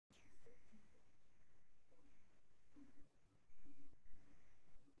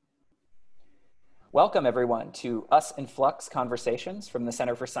Welcome everyone to Us in Flux Conversations from the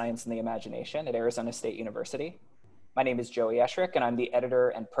Center for Science and the Imagination at Arizona State University. My name is Joey Eschrick and I'm the editor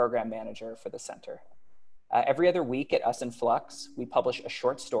and program manager for the center. Every other week at Us in Flux, we publish a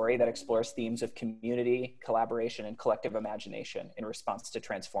short story that explores themes of community, collaboration, and collective imagination in response to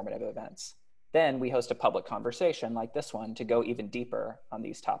transformative events. Then we host a public conversation like this one to go even deeper on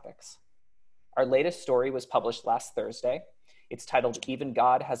these topics. Our latest story was published last Thursday. It's titled Even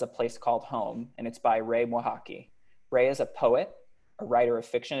God Has a Place Called Home, and it's by Rowe Mwihaki. Rowe is a poet, a writer of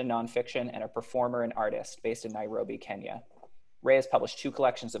fiction and nonfiction, and a performer and artist based in Nairobi, Kenya. Rowe has published 2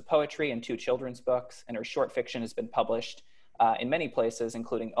 collections of poetry and 2 children's books, and her short fiction has been published in many places,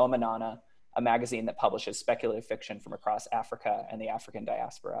 including Omanana, a magazine that publishes speculative fiction from across Africa and the African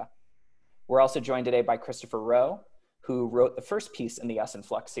diaspora. We're also joined today by Christopher Rowe, who wrote the first piece in the Us in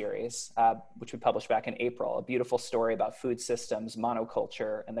Flux series, which we published back in April, a beautiful story about food systems,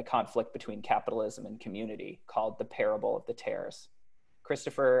 monoculture, and the conflict between capitalism and community called The Parable of the Tares.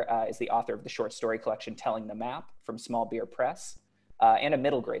 Christopher is the author of the short story collection Telling the Map from Small Beer Press, and a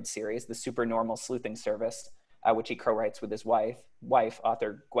middle grade series, The Supernormal Sleuthing Service, which he co-writes with his wife,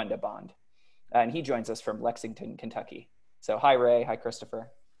 author Gwenda Bond. And he joins us from Lexington, Kentucky. So hi, Ray. Hi,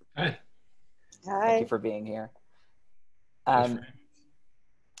 Christopher. Hi. Hi. Thank you for being here. So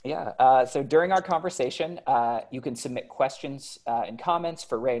during our conversation, you can submit questions and comments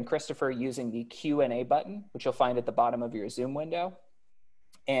for Ray and Christopher using the Q&A button, which you'll find at the bottom of your Zoom window.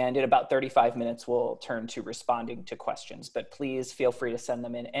 And in about 35 minutes, we'll turn to responding to questions, but please feel free to send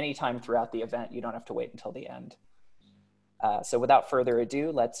them in anytime throughout the event. You don't have to wait until the end. So without further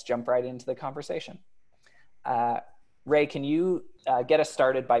ado, let's jump right into the conversation. Ray, can you get us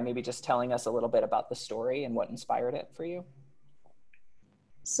started by maybe just telling us a little bit about the story and what inspired it for you?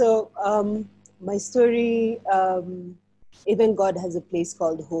 So my story, Even God Has a Place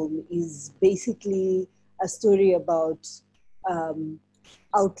Called Home, is basically a story about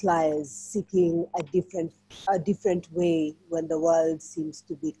outliers seeking a different way when the world seems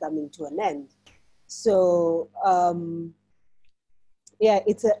to be coming to an end. So yeah,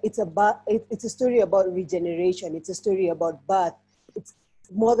 it's a story about regeneration. It's a story about birth. It's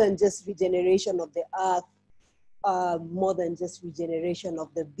more than just regeneration of the earth, more than just regeneration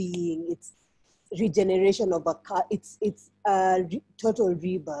of the being. It's regeneration of it's a total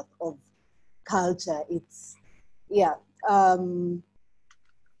rebirth of culture. It's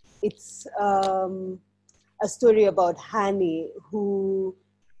it's a story about Hani, who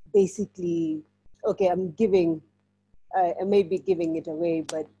basically, okay, I may be giving it away,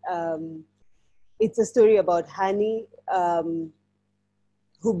 but it's a story about Hani,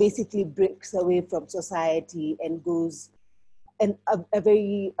 who basically breaks away from society and goes, and a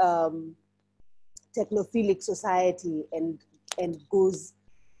very technophilic society, and goes,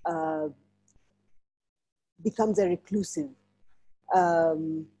 becomes a reclusive,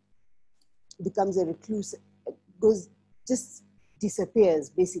 just disappears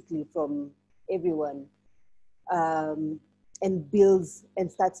basically from everyone. And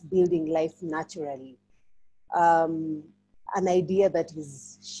starts building life naturally. An idea that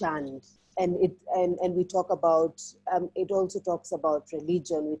is shunned, and we talk about. It also talks about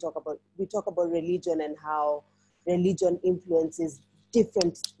religion. We talk about religion and how religion influences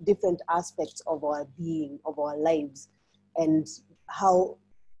different aspects of our being, of our lives, and how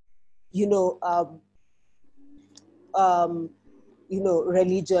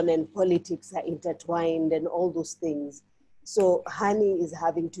religion and politics are intertwined and all those things. So Hani is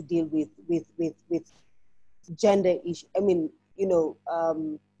having to deal with gender issues. I mean,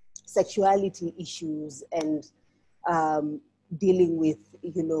 sexuality issues, and dealing with,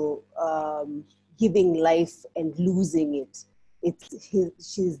 giving life and losing it.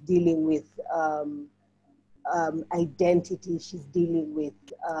 She's dealing with identity. She's dealing with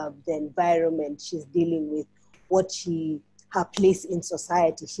the environment. She's dealing with her place in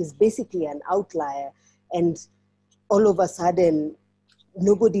society. She's basically an outlier, and all of a sudden,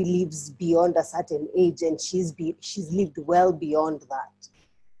 nobody lives beyond a certain age, and she's lived well beyond that.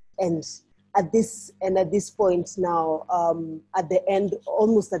 And at this point now,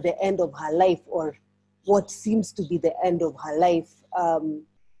 almost at the end of her life, or what seems to be the end of her life,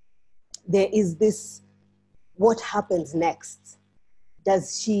 there is this: what happens next?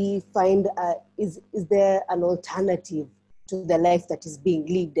 Does she find is there an alternative to the life that is being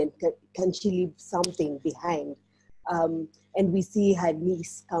lived, and can she leave something behind? And we see her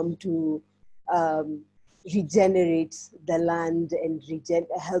niece come to regenerate the land and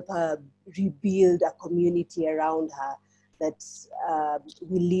help her rebuild a community around her that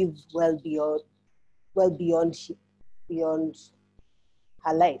will live well beyond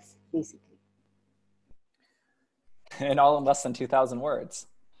her life, basically. And all in less than 2,000 words.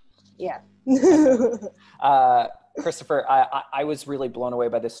 Yeah. Christopher, I was really blown away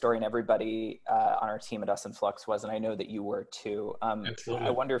by this story, and everybody on our team at Us in Flux was, and I know that you were too. Absolutely.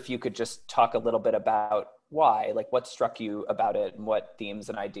 I wonder if you could just talk a little bit about why, like what struck you about it and what themes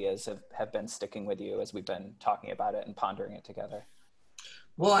and ideas have been sticking with you as we've been talking about it and pondering it together.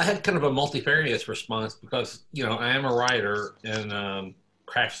 Well, I had kind of a multifarious response because, you know, I am a writer and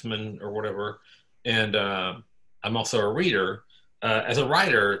craftsman or whatever, and I'm also a reader. As a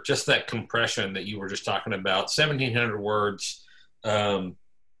writer, just that compression that you were just talking about, 1,700 words. I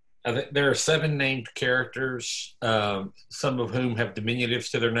think there are 7 named characters, some of whom have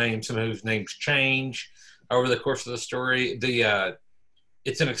diminutives to their names, some of whose names change over the course of the story.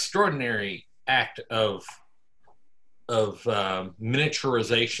 It's an extraordinary act of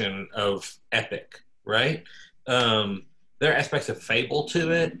miniaturization of epic, right? There are aspects of fable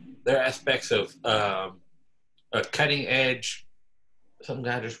to it. There are aspects of a cutting edge. Some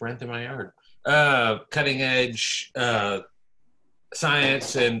guy just ran through my yard. Cutting edge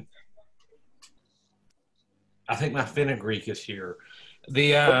science, and I think my fenugreek is here.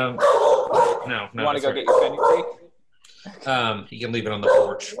 No, You want to go get your fenugreek? You can leave it on the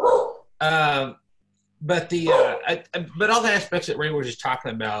porch. But all the aspects that Ray was just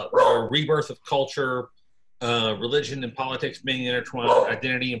talking about, the rebirth of culture, religion and politics being intertwined,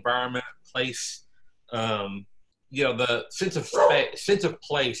 identity, environment, place. You know, the sense of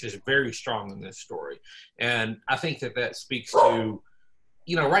place is very strong in this story, and I think that speaks to,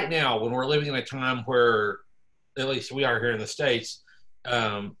 you know, right now when we're living in a time where, at least we are here in the States,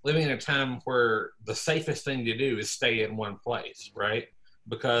 living in a time where the safest thing to do is stay in one place, right?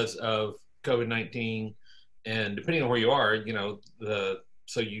 Because of COVID-19, and depending on where you are, you know,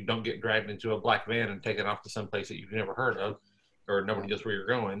 so you don't get dragged into a black van and taken off to some place that you've never heard of, or nobody knows where you're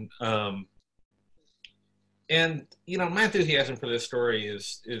going. And, you know, my enthusiasm for this story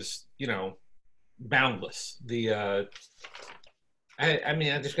is you know, boundless. I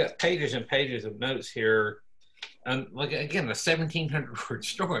mean, I just got pages and pages of notes here. And like, again, a 1,700 word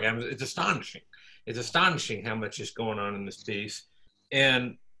story. I mean, it's astonishing. It's astonishing how much is going on in this piece.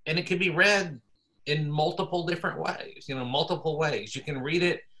 And it can be read in multiple different ways, you know, multiple ways. You can read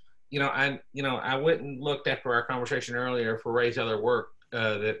it, you know, I went and looked after our conversation earlier for Ray's other work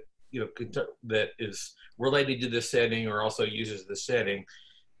that, you know, that is related to this setting or also uses the setting,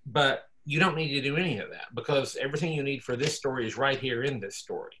 but you don't need to do any of that because everything you need for this story is right here in this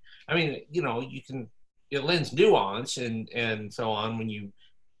story. I mean, you know, it lends nuance and so on when you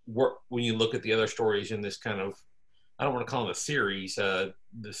look at the other stories in this kind of, I don't want to call it a series,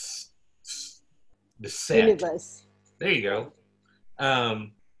 this set. Universe. There you go.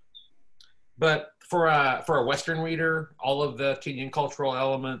 But for a Western reader, all of the Kenyan cultural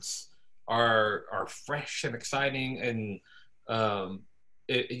elements are fresh and exciting, and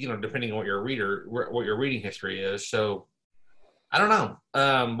you know, depending on what your reading history is. So I don't know.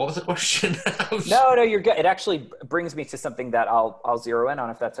 What was the question? No, you're good. It actually brings me to something that I'll zero in on,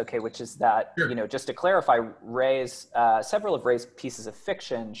 if that's okay, which is that, sure. You know, just to clarify, several of Ray's pieces of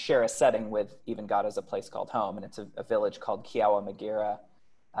fiction share a setting with Even God Has a Place Called Home, and it's a village called Kiawa Magira.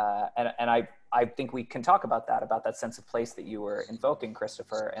 And I think we can talk about that sense of place that you were invoking,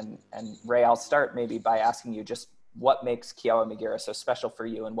 Christopher. And Ray, I'll start maybe by asking you just what makes Kiawa Magira so special for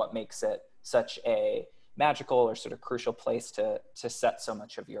you, and what makes it such a magical or sort of crucial place to set so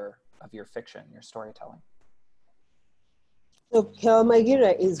much of your fiction, your storytelling. So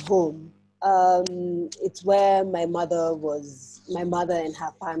Kiawa is home. It's where my mother and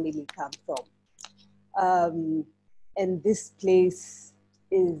her family come from. And this place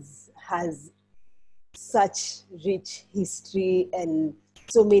has such rich history and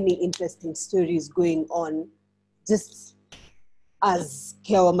so many interesting stories going on, just as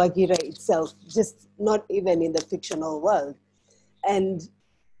Kiawa itself, just not even in the fictional world. And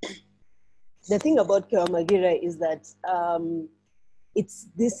the thing about Kiawa is that it's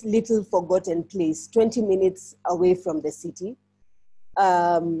this little forgotten place, 20 minutes away from the city,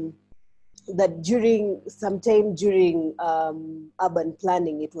 that sometime during urban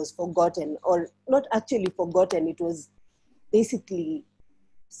planning, it was forgotten, or not actually forgotten, it was basically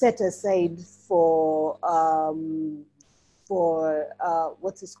set aside for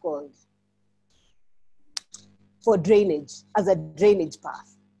what's it called? For drainage, as a drainage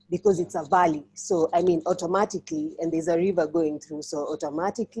path, because it's a valley. So, I mean, automatically, and there's a river going through, so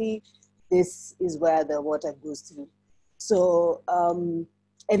automatically, this is where the water goes through. So,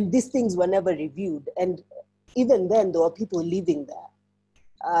 and these things were never reviewed. And even then, there were people living there.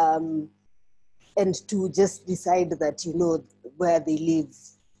 And to just decide that, you know, where they live.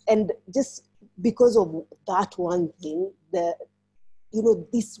 And just because of that one thing,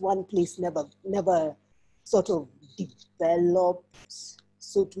 this one place never sort of developed,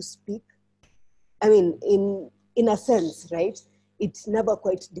 so to speak. I mean, in a sense, right? It never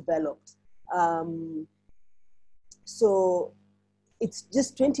quite developed. So it's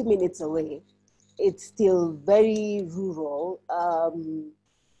just 20 minutes away. It's still very rural,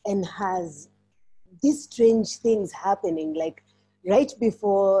 and has these strange things happening. Like right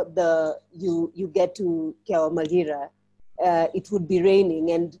before you get to Kiawamagira, it would be raining,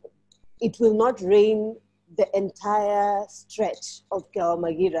 and it will not rain the entire stretch of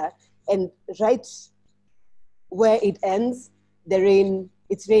Kiawamagira, and right where it ends,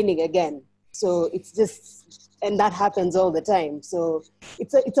 it's raining again. So it's just, and that happens all the time. So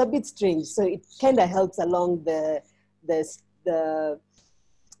it's a bit strange. So it kind of helps along the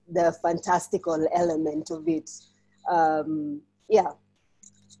fantastical element of it. Yeah.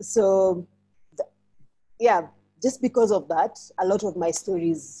 So yeah, just because of that, a lot of my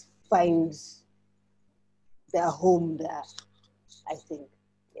stories find their home there, I think.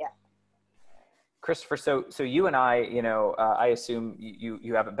 Yeah. Christopher, so you and I, I assume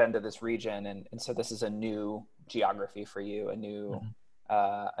you haven't been to this region, and so this is a new geography for you, a new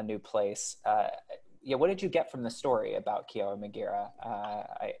place. Yeah, what did you get from the story about Kiawamagira?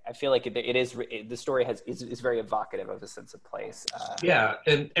 I feel like the story is very evocative of a sense of place. Yeah,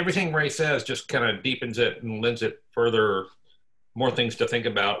 and everything Ray says just kind of deepens it and lends it further, more things to think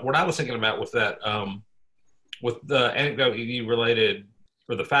about. What I was thinking about with that, with the anecdote you related,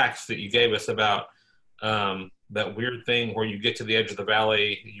 or the facts that you gave us about that weird thing where you get to the edge of the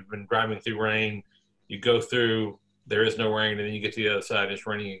valley, you've been driving through rain, you go through, there is no rain, and then you get to the other side, it's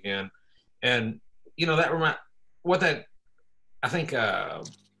raining again. And, I think a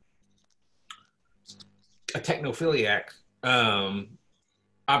technophiliac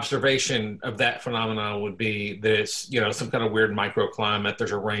observation of that phenomenon would be that it's, some kind of weird microclimate,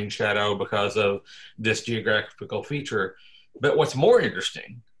 there's a rain shadow because of this geographical feature. But what's more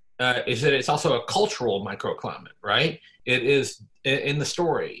interesting is that it's also a cultural microclimate, right? It is, in the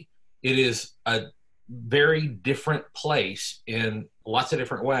story, it is a very different place in lots of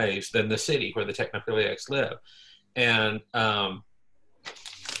different ways than the city where the technophiliacs live. And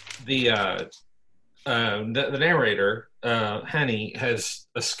the narrator, Hani, has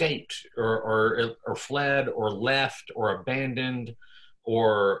escaped or fled or left or abandoned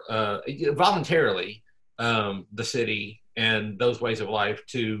or voluntarily the city and those ways of life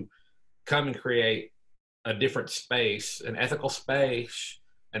to come and create a different space, an ethical space,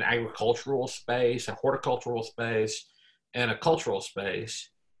 an agricultural space, a horticultural space, and a cultural space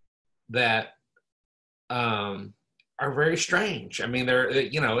that are very strange. I mean,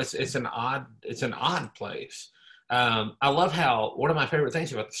 it's an odd place. I love how one of my favorite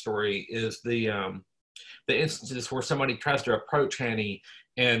things about the story is the instances where somebody tries to approach Hani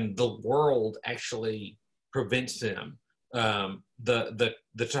and the world actually prevents them. The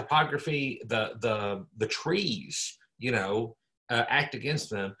topography, the trees, act against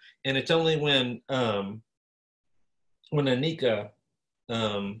them, and it's only when Anika,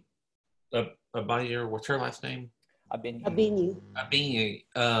 Abaye, what's her last name? Abinyi.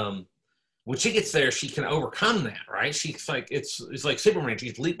 When she gets there, she can overcome that, right? She's like, it's like Superman.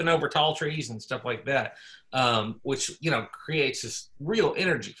 She's leaping over tall trees and stuff like that, which, creates this real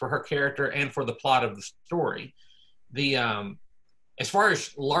energy for her character and for the plot of the story. As far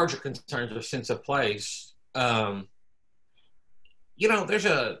as larger concerns of sense of place, I'm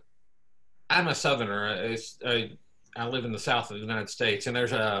a Southerner. I live in the South of the United States, and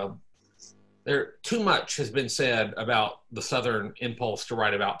too much has been said about the Southern impulse to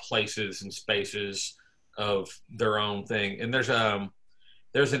write about places and spaces of their own thing. And there's an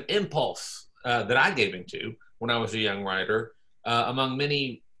impulse that I gave into when I was a young writer, among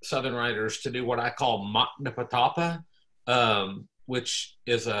many Southern writers, to do what I call Moknapatapa, which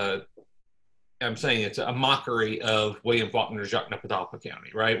is I'm saying it's a mockery of William Faulkner's Yoknapatawpha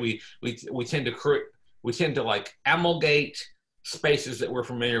County, right? We tend to like amalgate spaces that we're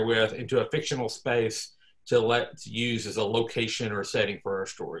familiar with into a fictional space to use as a location or a setting for our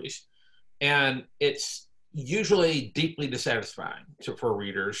stories. And it's usually deeply dissatisfying for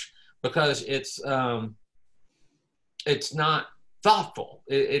readers because it's not thoughtful.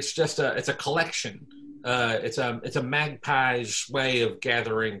 It's just it's a collection. It's a magpie's way of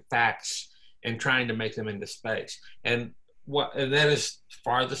gathering facts and trying to make them into space. And that is the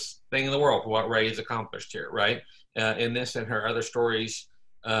farthest thing in the world for what Ray has accomplished here, right? In this and her other stories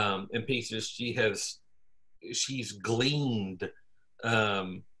and pieces, she's gleaned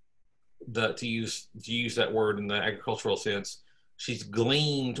to use that word in the agricultural sense. she's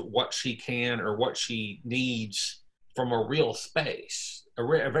gleaned what she can or what she needs from a real space, a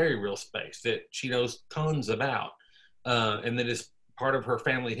very real space that she knows tons about, and that is part of her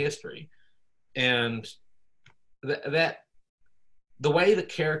family history. And that the way the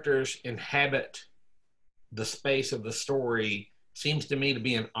characters inhabit the space of the story seems to me to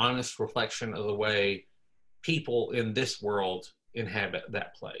be an honest reflection of the way people in this world inhabit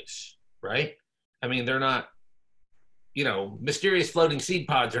that place, right? I mean, they're not, you know, mysterious floating seed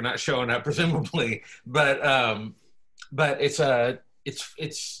pods are not showing up, presumably, but it's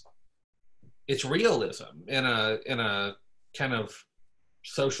realism in a kind of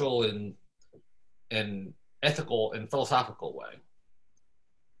social and ethical and philosophical way.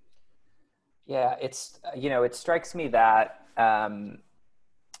 Yeah, it's, you know, it strikes me that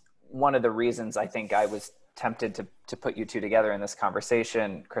one of the reasons I think I was tempted to put you two together in this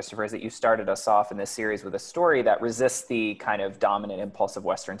conversation, Christopher, is that you started us off in this series with a story that resists the kind of dominant impulse of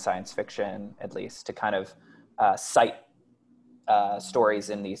Western science fiction, at least, to kind of cite stories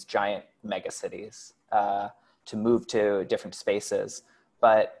in these giant megacities, to move to different spaces.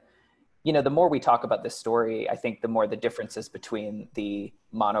 But, you know, the more we talk about this story, I think the more the differences between the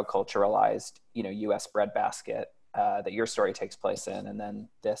monoculturalized, you know, US breadbasket that your story takes place in, and then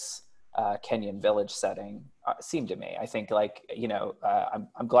this Kenyan village setting seem to me. I think, like, you know,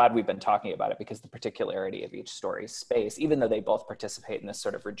 I'm glad we've been talking about it, because the particularity of each story's space, even though they both participate in this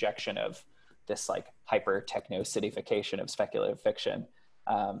sort of rejection of this like hyper techno-cityfication of speculative fiction,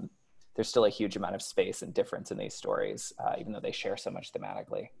 there's still a huge amount of space and difference in these stories, even though they share so much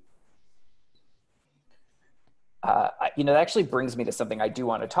thematically. You know, that actually brings me to something I do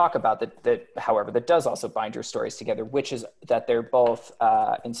want to talk about that, however, that does also bind your stories together, which is that they're both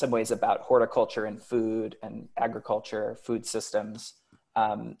in some ways about horticulture and food and agriculture, food systems,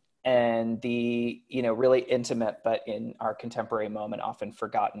 and the, you know, really intimate, but in our contemporary moment, often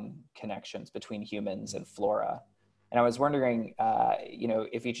forgotten connections between humans and flora. And I was wondering, you know,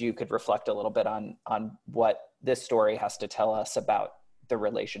 if each of you could reflect a little bit on what this story has to tell us about the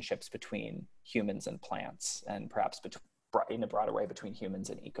relationships between humans and plants, and perhaps in a broader way between humans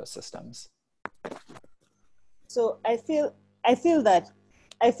and ecosystems. So I feel that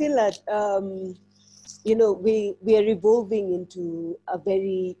you know, we are evolving into a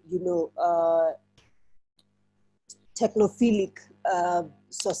very, you know, technophilic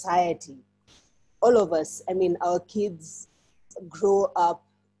society. All of us, I mean, our kids grow up,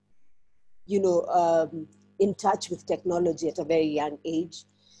 you know, in touch with technology at a very young age.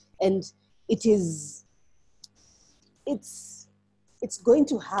 And it's going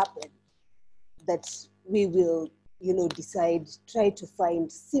to happen that we will, you know, try to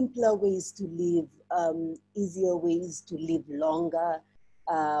find simpler ways to live, easier ways to live longer,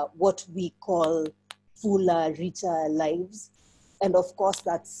 what we call fuller, richer lives. And of course,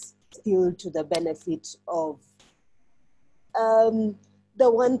 that's still to the benefit of the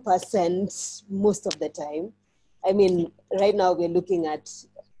 1% most of the time. I mean, right now we're looking at,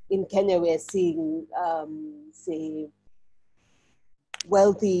 in Kenya, we're seeing, say,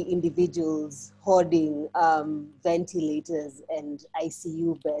 wealthy individuals hoarding ventilators and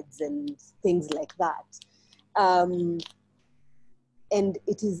ICU beds and things like that. And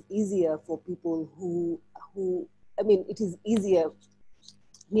it is easier for people who, I mean, it is easier.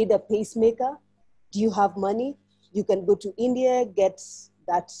 Need a pacemaker? Do you have money? You can go to India, get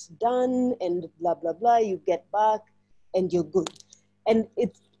that done, and blah, blah, blah. You get back and you're good. And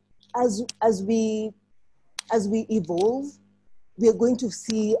as we evolve, we are going to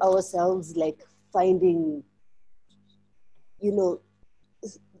see ourselves like finding, you know,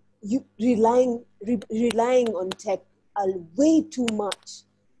 relying on tech way too much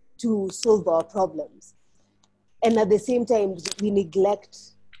to solve our problems. And at the same time, we neglect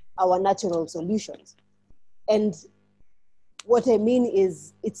our natural solutions. And what I mean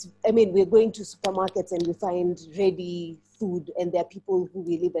is, we're going to supermarkets and we find ready food, and there are people who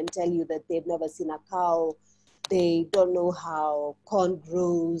will even tell you that they've never seen a cow, they don't know how corn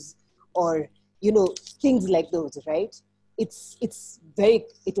grows, or, you know, things like those, right? It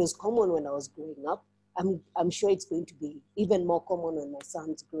was common when I was growing up. I'm sure it's going to be even more common when my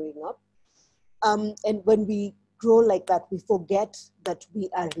son's growing up. And when we grow like that, we forget that we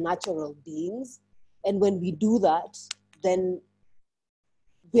are natural beings. And when we do that, then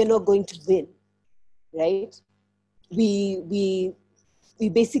we're not going to win, right? We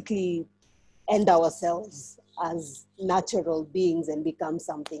basically end ourselves as natural beings and become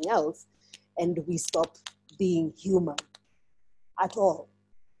something else, and we stop being human at all,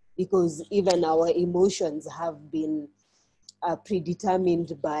 because even our emotions have been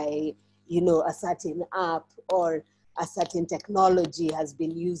predetermined by, you know, a certain app or a certain technology has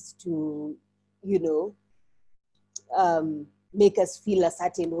been used to, you know, make us feel a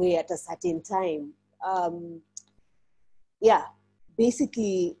certain way at a certain time. Yeah,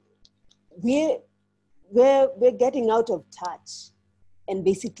 basically, we're getting out of touch, and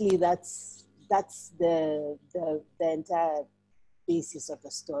basically that's the entire basis of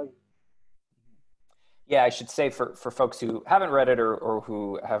the story. Yeah, I should say for folks who haven't read it or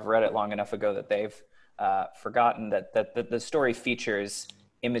who have read it long enough ago that they've forgotten that the story features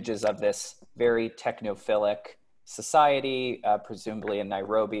images of this very technophilic society, presumably in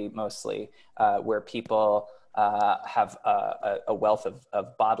Nairobi mostly, where people have a wealth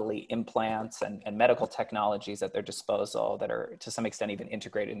of bodily implants and medical technologies at their disposal that are to some extent even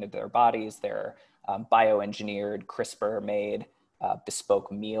integrated into their bodies. They're bioengineered, CRISPR-made,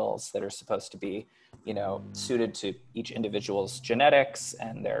 bespoke meals that are supposed to be, you know, suited to each individual's genetics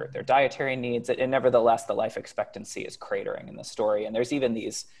and their dietary needs. And nevertheless, the life expectancy is cratering in the story. And there's even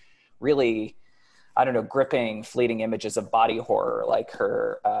these really, I don't know, gripping, fleeting images of body horror, like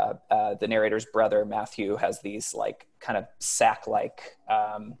her, the narrator's brother, Matthew, has these like kind of sack-like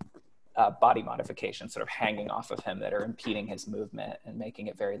body modifications sort of hanging off of him that are impeding his movement and making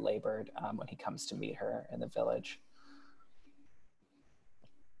it very labored when he comes to meet her in the village.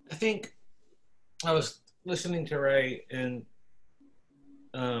 I think I was listening to Ray and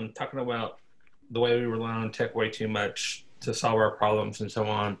talking about the way we rely on tech way too much to solve our problems and so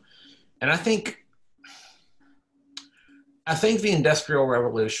on. And I think the Industrial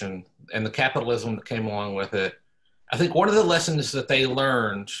Revolution and the capitalism that came along with it, I think one of the lessons that they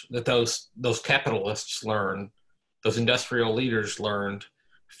learned, that those capitalists learned, those industrial leaders learned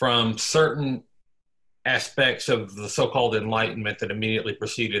from certain aspects of the so-called Enlightenment that immediately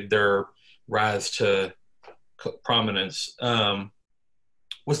preceded their rise to prominence,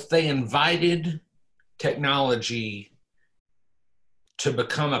 was they invited technology to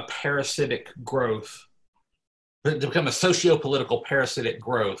become a parasitic growth, to become a socio-political parasitic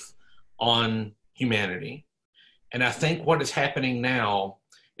growth on humanity. And I think what is happening now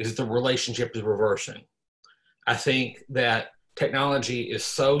is the relationship is reversing. I think that technology is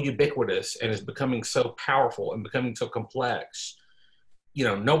so ubiquitous and is becoming so powerful and becoming so complex. You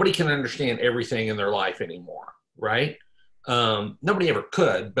know, nobody can understand everything in their life anymore, right? Nobody ever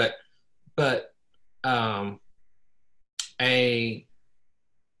could, but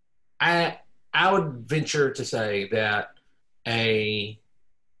I would venture to say that a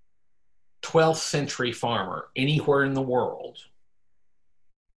 12th century farmer anywhere in the world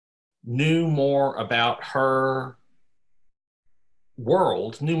knew more about her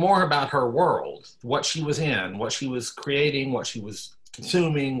world, what she was in, what she was creating, what she was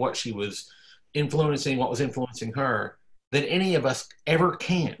consuming, what she was influencing, what was influencing her, than any of us ever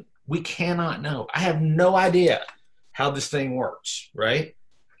can. We cannot know. I have no idea how this thing works, right?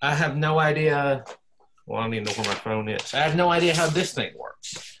 I have no idea. Well, I don't even know where my phone is. I have no idea how this thing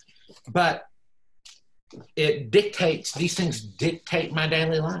works. But these things dictate my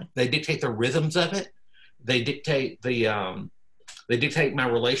daily life. They dictate the rhythms of it. They dictate my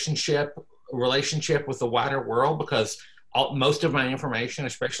relationship with the wider world, because most of my information,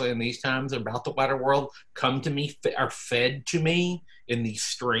 especially in these times about the wider world, are fed to me in these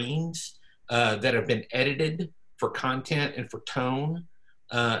streams that have been edited for content and for tone.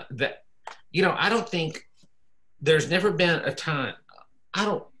 That, you know, I don't think there's never been a time.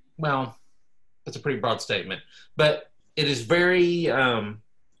 Well, that's a pretty broad statement, but it is very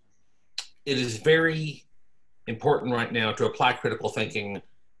important right now to apply critical thinking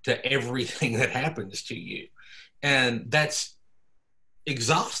to everything that happens to you. And that's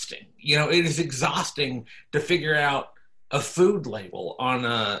exhausting. You know, it is exhausting to figure out a food label on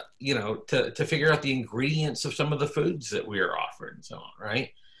to figure out the ingredients of some of the foods that we are offered and so on, right?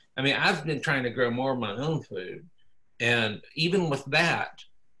 I mean, I've been trying to grow more of my own food, and even with that,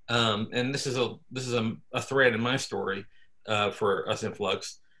 and this is a thread in my story for us in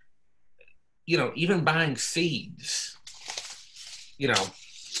Flux. You know, even buying seeds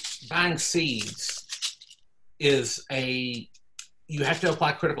is you have to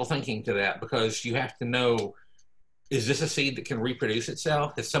apply critical thinking to that, because you have to know, is this a seed that can reproduce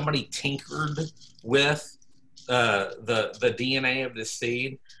itself? Has somebody tinkered with the DNA of this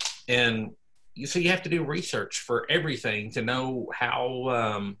seed? And so you have to do research for everything to know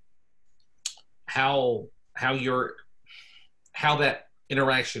how that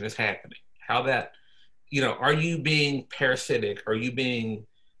interaction is happening. How that, you know, are you being parasitic? Are you being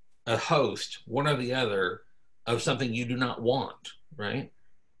a host, one or the other, of something you do not want, right?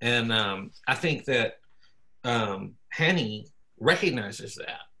 And I think that Hanny recognizes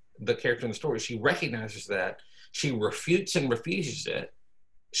that, the character in the story, she recognizes that, She refutes and refuses it.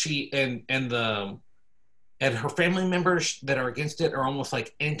 And her family members that are against it are almost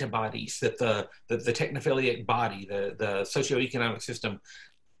like antibodies that the technophiliac body, the socioeconomic system,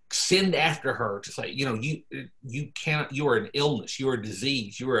 send after her to say, you can't, you are an illness, you are a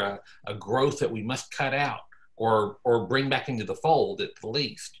disease, you are a growth that we must cut out or bring back into the fold at the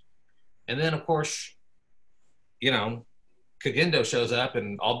least. And then of course, Kagendo shows up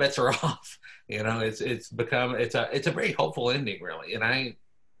and all bets are off. It's a very hopeful ending, really. And I,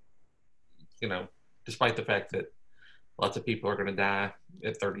 despite the fact that lots of people are going to die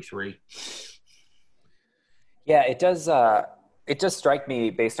at 33. Yeah, it does strike me,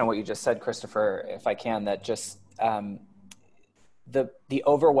 based on what you just said, Christopher, if I can, that just the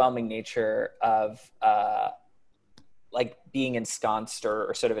overwhelming nature of like being ensconced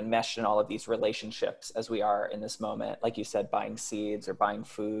or sort of enmeshed in all of these relationships as we are in this moment, like you said, buying seeds or buying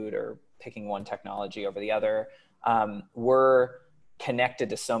food or picking one technology over the other. We're connected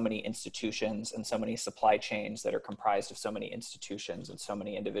to so many institutions and so many supply chains that are comprised of so many institutions and so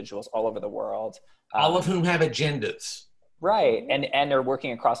many individuals all over the world. All of whom have agendas. Right. And are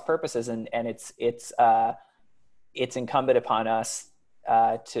working across purposes. And it's incumbent upon us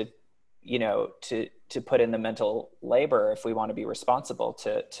to put in the mental labor if we want to be responsible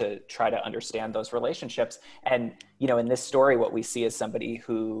to try to understand those relationships. And, in this story, what we see is somebody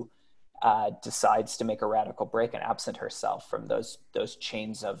who decides to make a radical break and absent herself from those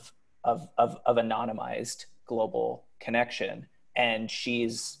chains of anonymized global connection. And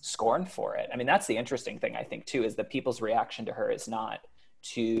she's scorned for it. I mean, that's the interesting thing, I think, too, is that people's reaction to her is not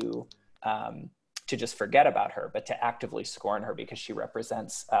to just forget about her, but to actively scorn her because she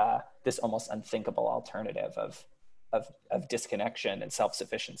represents this almost unthinkable alternative of disconnection and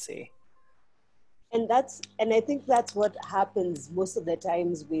self-sufficiency. And I think that's what happens most of the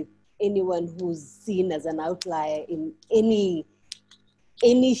times with anyone who's seen as an outlier in any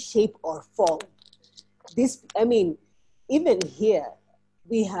shape or form. Even here,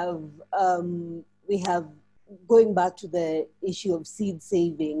 we have going back to the issue of seed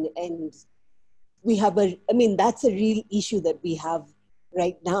saving, and we have that's a real issue that we have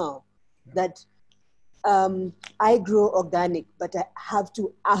right now, that I grow organic, but I have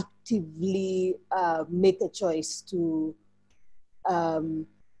to actively make a choice to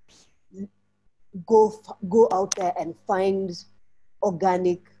go out there and find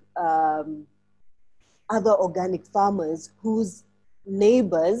organic, other organic farmers whose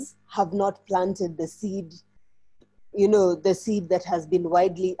neighbors have not planted the seed, the seed that has been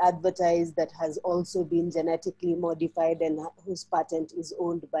widely advertised, that has also been genetically modified and whose patent is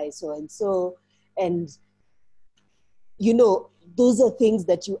owned by so and so. And, those are things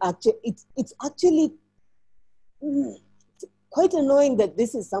that you actually, it's actually quite annoying that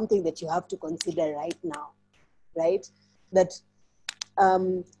this is something that you have to consider right now, right? That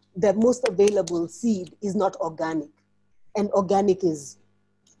the most available seed is not organic, and organic is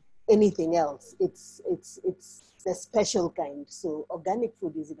anything else. It's the special kind. So organic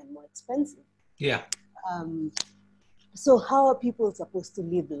food is even more expensive. Yeah. So how are people supposed to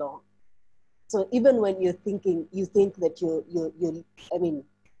live long? So even when you think that you're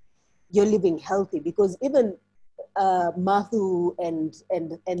living healthy, because even Matthew and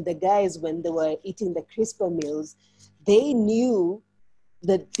the guys, when they were eating the CRISPR meals, they knew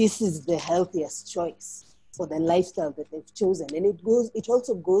that this is the healthiest choice for the lifestyle that they've chosen. And it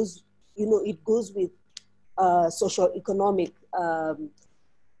also goes with socioeconomic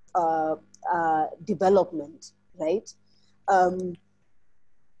development, right?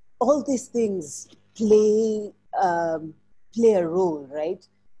 All these things play a role, right?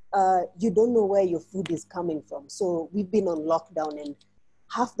 You don't know where your food is coming from. So we've been on lockdown, and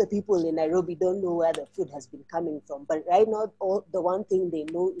half the people in Nairobi don't know where the food has been coming from. But right now, the one thing they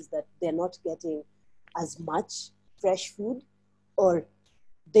know is that they're not getting as much fresh food, or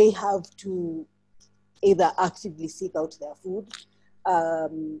they have to either actively seek out their food,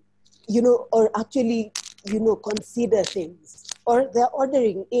 or actually, consider things, or they're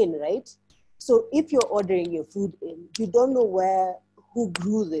ordering in, right? So if you're ordering your food in, you don't know who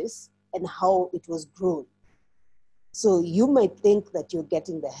grew this and how it was grown. So you might think that you're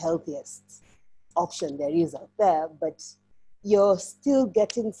getting the healthiest option there is out there, but you're still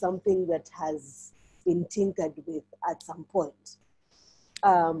getting something that has been tinkered with at some point.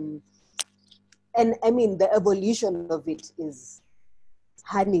 And the evolution of it is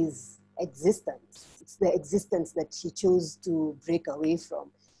honey's existence. It's the existence that she chose to break away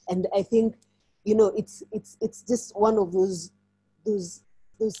from. And I think, it's just one of those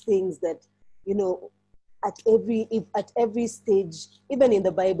things that, at every stage, even in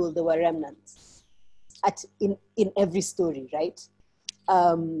the Bible, there were remnants. in every story, right?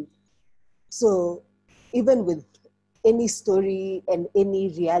 So even with any story and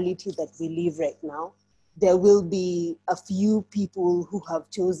any reality that we live right now, there will be a few people who have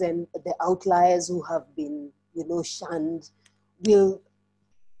chosen, the outliers who have been, shunned, will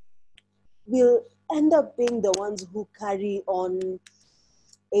end up being the ones who carry on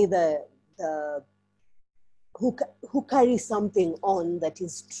either who carry something on that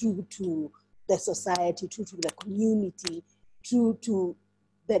is true to the society, true to the community, true to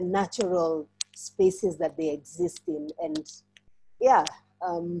the natural spaces that they exist in. And yeah,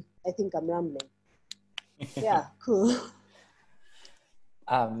 I think I'm rambling. Yeah, cool.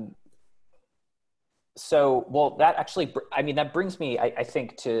 So, well, that actually, I mean, that brings me, I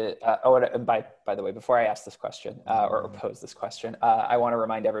think, to, and by the way, before I ask this question or pose this question, I want to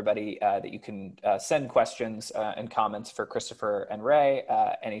remind everybody that you can send questions and comments for Christopher and Ray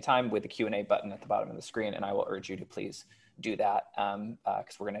anytime with the Q&A button at the bottom of the screen, and I will urge you to please do that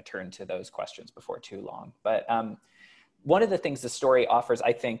because we're going to turn to those questions before too long. But one of the things the story offers,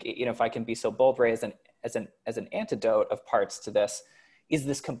 I think, if I can be so bold, Ray, as an antidote of parts to this, is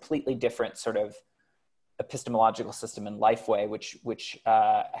this completely different sort of epistemological system and life way, which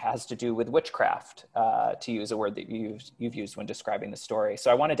has to do with witchcraft, to use a word that you've used when describing the story. So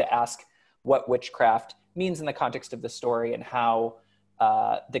I wanted to ask what witchcraft means in the context of the story and how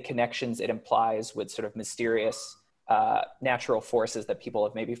the connections it implies with sort of mysterious natural forces that people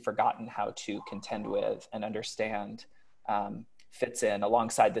have maybe forgotten how to contend with and understand fits in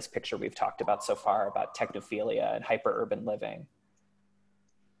alongside this picture we've talked about so far about technophilia and hyper-urban living.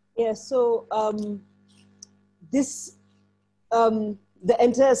 Yeah, so the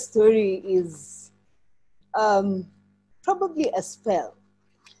entire story is probably a spell,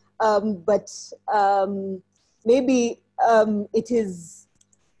 but maybe it is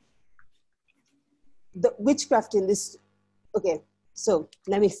the witchcraft in this. Okay, so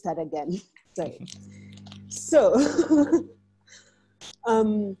let me start again. Sorry. So,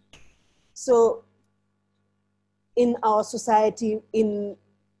 so in our society, in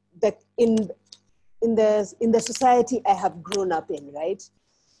the society I have grown up in, right?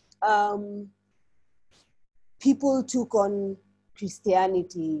 People took on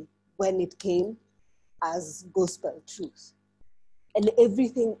Christianity when it came as gospel truth. And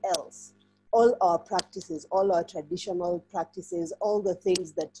everything else, all our practices, all our traditional practices, all the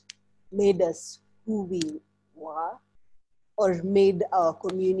things that made us who we were, or made our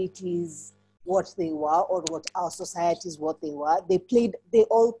communities what they were, or what our societies what they were, they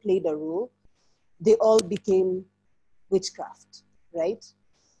all played a role. They all became witchcraft, right?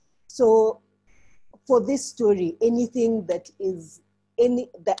 So for this story, anything that is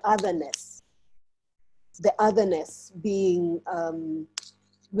the otherness being,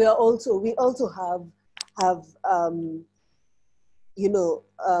 we also have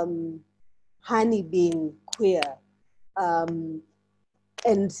Honey being queer, and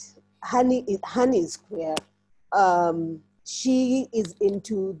Honey is queer. She is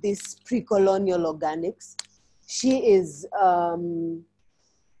into this pre-colonial organics. She is,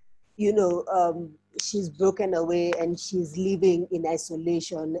 she's broken away and she's living in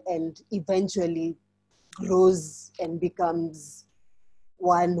isolation and eventually grows and becomes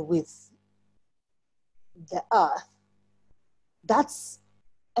one with the earth. That's,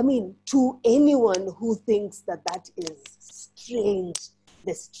 to anyone who thinks that is strange,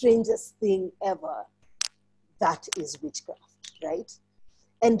 the strangest thing ever, that is witchcraft, right?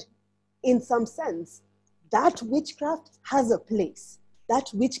 And in some sense, that witchcraft has a place. That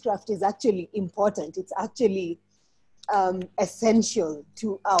witchcraft is actually important. It's actually essential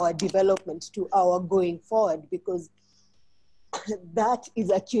to our development, to our going forward, because that is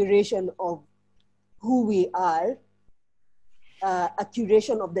a curation of who we are, a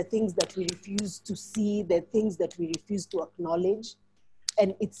curation of the things that we refuse to see, the things that we refuse to acknowledge.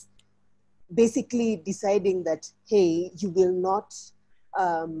 And it's basically deciding that, hey, you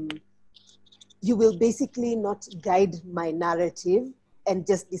will basically not guide my narrative, and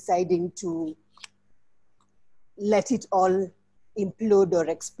just deciding to let it all implode or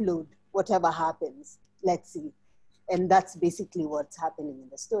explode, whatever happens, let's see. And that's basically what's happening in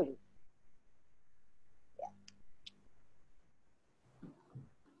the story. Yeah.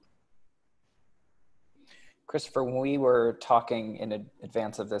 Christopher, when we were talking in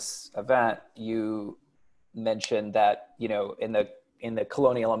advance of this event, you mentioned that, in the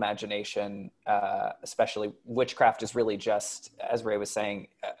colonial imagination, especially, witchcraft is really just, as Ray was saying,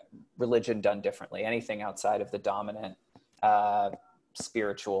 religion done differently. Anything outside of the dominant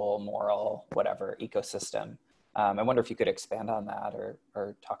spiritual, moral, whatever ecosystem. I wonder if you could expand on that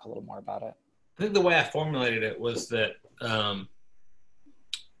or talk a little more about it. think the way I formulated it was that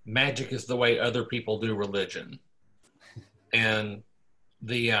magic is the way other people do religion. And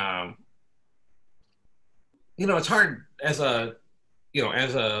the, it's hard as a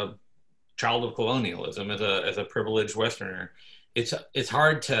child of colonialism, as a privileged Westerner, it's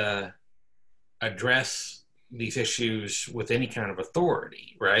hard to address these issues with any kind of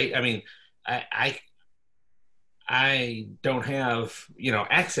authority, right? I mean, I don't have,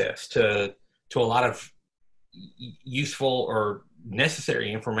 access to a lot of useful or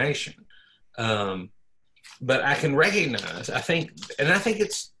necessary information. But I can recognize, I think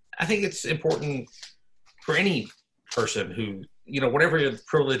it's important for any person who, whatever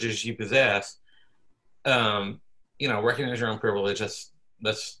privileges you possess, recognize your own privilege.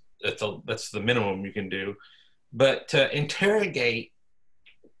 That's the minimum you can do. But to interrogate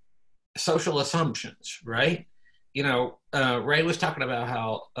social assumptions, right? Ray was talking about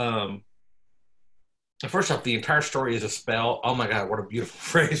how, first off, the entire story is a spell. Oh my God, what a beautiful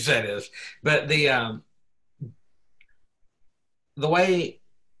phrase that is. But the way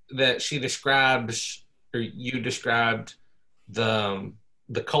that she describes, or you described, the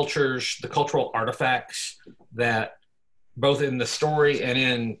cultures, the cultural artifacts that both in the story and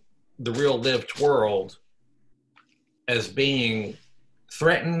in the real lived world as being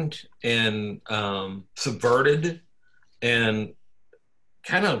threatened and subverted and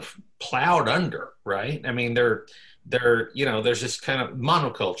kind of plowed under, right? I mean, they're there's this kind of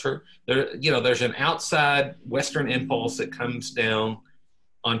monoculture. There's an outside Western impulse that comes down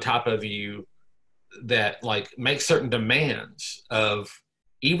on top of you that like makes certain demands of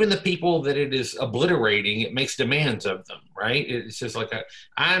even the people that it is obliterating. It makes demands of them, right? It's just like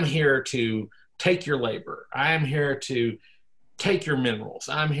I'm here to take your labor. I'm here to take your minerals.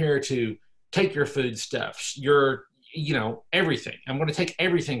 I'm here to take your foodstuffs, your, everything. I'm going to take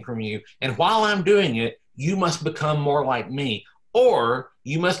everything from you. And while I'm doing it, you must become more like me, or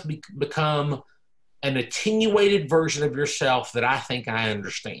you must become an attenuated version of yourself that I think I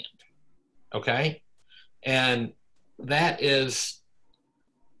understand. Okay? And that is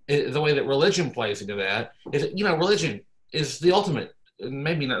the way that religion plays into that. Is, religion is the ultimate,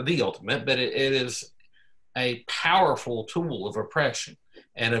 maybe not the ultimate, but it is a powerful tool of oppression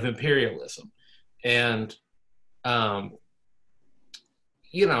and of imperialism. And, the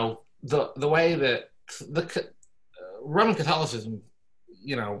way that the Roman Catholicism,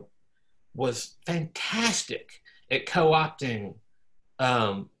 was fantastic at co-opting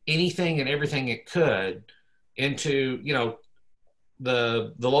anything and everything it could into,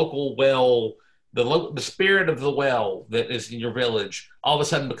 the local well, the spirit of the well that is in your village all of a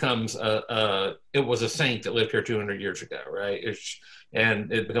sudden becomes it was a saint that lived here 200 years ago, right?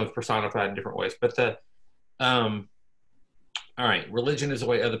 And it becomes personified in different ways. But all right, religion is the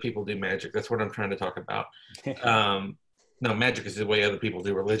way other people do magic. That's what I'm trying to talk about. No, magic is the way other people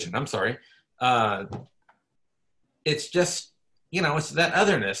do religion. I'm sorry. It's just, it's that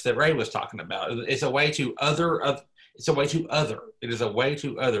otherness that Ray was talking about. It's a way to other. It's a way to other. It is a way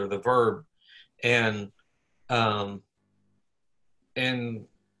to other, the verb. And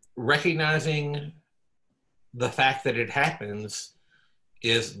recognizing the fact that it happens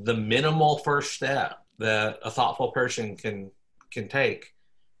is the minimal first step that a thoughtful person can take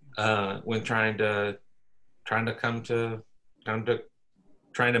when trying to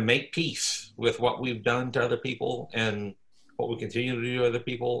make peace with what we've done to other people and what we continue to do to other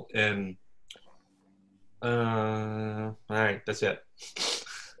people. And all right, that's it.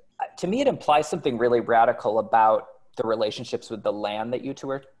 To me, it implies something really radical about the relationships with the land that you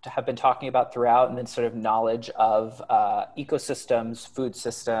two have been talking about throughout, and then sort of knowledge of ecosystems, food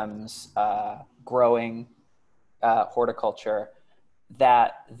systems, growing, horticulture,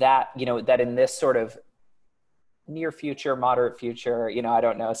 that in this sort of near future, moderate future, I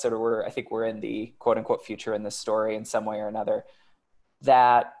don't know, sort of I think we're in the quote unquote future in this story in some way or another,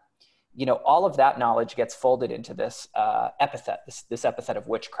 that all of that knowledge gets folded into this epithet, this epithet of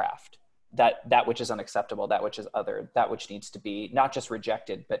witchcraft, that which is unacceptable, that which is other, that which needs to be not just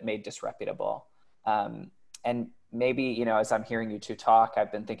rejected, but made disreputable. And maybe, as I'm hearing you two talk,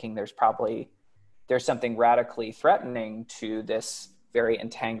 I've been thinking there's something radically threatening to this very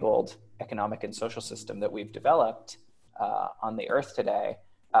entangled economic and social system that we've developed on the earth today,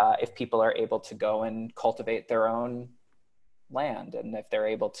 if people are able to go and cultivate their own land, and if they're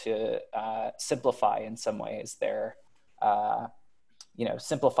able to simplify in some ways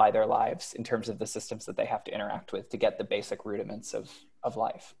simplify their lives in terms of the systems that they have to interact with to get the basic rudiments of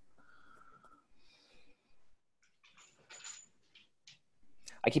life.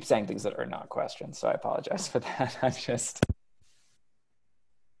 I keep saying things that are not questions, so I apologize for that. I'm just...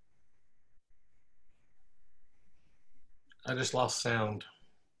 I just lost sound.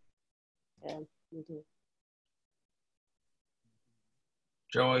 Yeah, me too.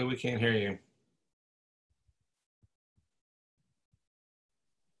 Joey, we can't hear you.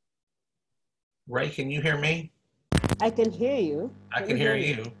 Ray, can you hear me? I can hear you. I can hear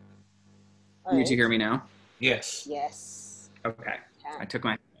you. All You to right. hear me now? Yes. Yes. Okay. Yeah. I took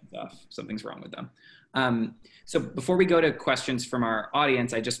my hands off. Something's wrong with them. So before we go to questions from our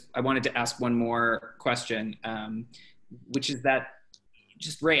audience, I wanted to ask one more question, which is that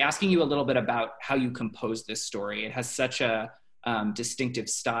just Ray, asking you a little bit about how you compose this story. It has such a distinctive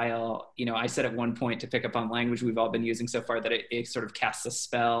style. You know, I said at one point, to pick up on language we've all been using so far, that it sort of casts a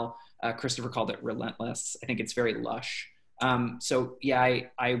spell. Christopher called it relentless. I think it's very lush. So yeah,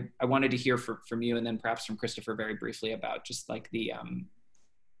 I wanted to hear from you, and then perhaps from Christopher very briefly, about just like the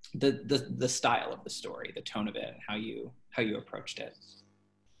style of the story, the tone of it, and how you approached it.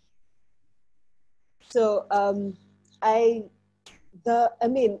 So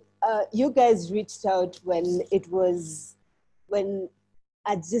you guys reached out when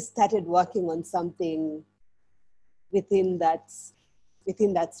I just started working on something within that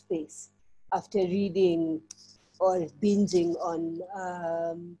space, after reading or binging on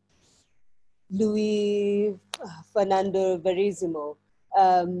Luis Fernando Veríssimo,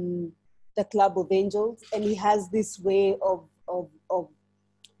 The Club of Angels, and he has this way of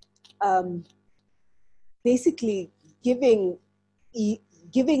basically giving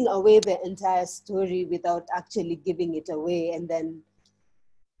away the entire story without actually giving it away, and then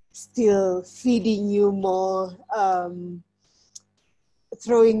still feeding you more,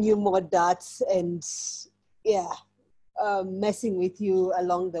 throwing you more darts, and messing with you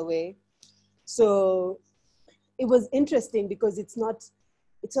along the way. So it was interesting because it's not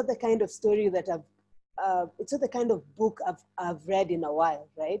the kind of story that it's not the kind of book I've read in a while,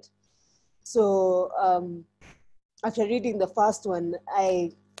 right? So after reading the first one,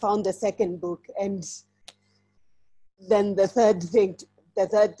 I found the second book, and then the third thing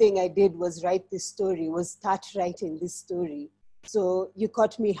I did was start writing this story. So you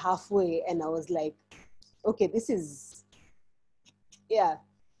caught me halfway, and I was like, okay, this is, yeah.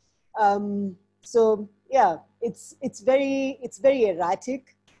 So yeah, it's very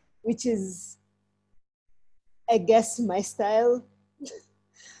erratic, which is, I guess, my style.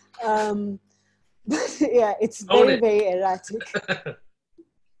 But yeah, it's very erratic.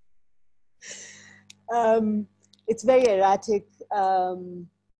 It's very erratic and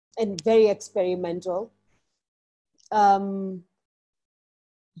very experimental.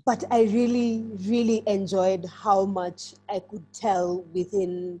 But I really, really enjoyed how much I could tell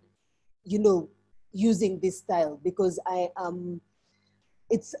within, using this style, because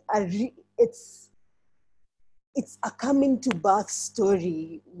it's a coming to birth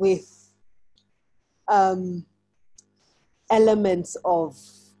story with elements of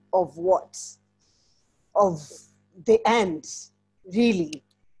the end, really,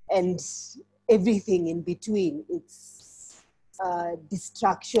 and everything in between. It's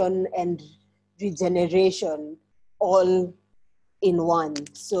destruction and regeneration all in one.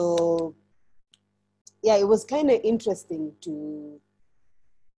 So yeah, it was kind of interesting to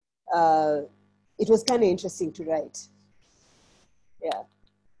write. Yeah.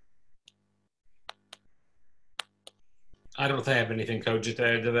 I don't think I have anything cogent to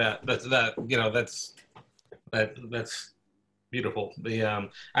add to that. That's beautiful.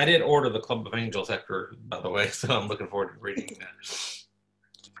 I did order The Club of Angels after, by the way, so I'm looking forward to reading that.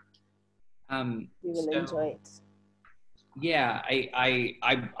 You will enjoy it. Yeah,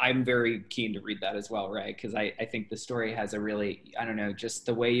 I'm very keen to read that as well, Ray, because I think the story has a really, I don't know, just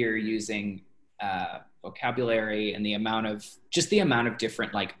the way you're using vocabulary and the amount of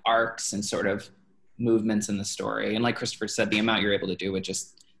different like arcs and sort of movements in the story. And like Christopher said, the amount you're able to do with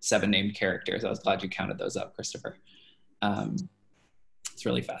just 7 named characters. I was glad you counted those up, Christopher. It's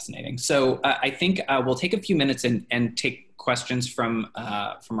really fascinating. So I think we'll take a few minutes and take questions from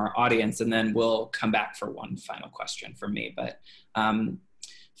our audience, and then we'll come back for one final question from me. But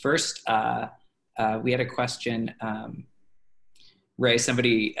first, we had a question. Ray,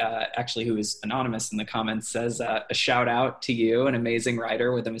 somebody actually who is anonymous in the comments says a shout out to you, an amazing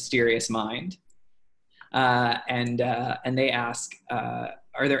writer with a mysterious mind. And they ask,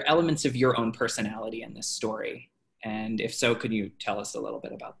 are there elements of your own personality in this story? And if so, could you tell us a little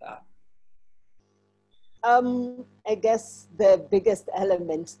bit about that? I guess the biggest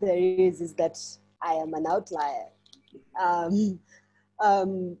element there is that I am an outlier.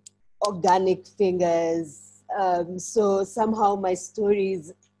 Organic fingers. So somehow my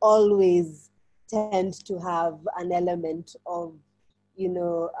stories always tend to have an element of,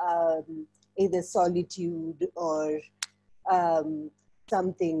 either solitude or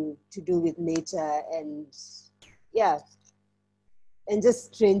something to do with nature and yeah, and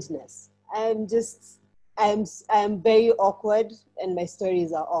just strangeness. I'm very awkward, and my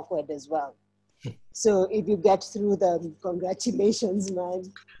stories are awkward as well. So if you get through them, congratulations,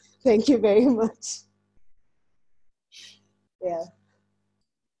 man. Thank you very much. Yeah.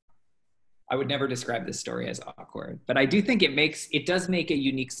 I would never describe this story as awkward, but I do think it does make a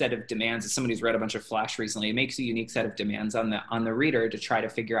unique set of demands. As somebody who's read a bunch of Flash recently, it makes a unique set of demands on the reader to try to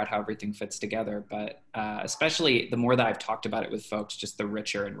figure out how everything fits together. But especially the more that I've talked about it with folks, just the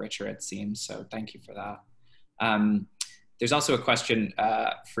richer and richer it seems. So thank you for that. There's also a question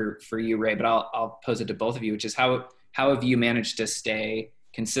for you, Ray, but I'll pose it to both of you, which is how have you managed to stay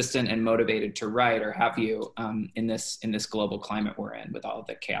consistent and motivated to write, or have you in this global climate we're in with all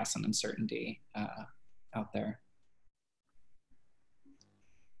the chaos and uncertainty out there?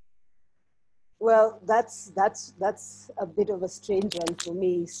 Well, that's a bit of a strange one for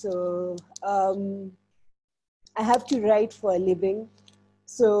me. So I have to write for a living,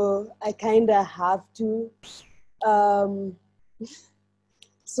 so I kind of have to.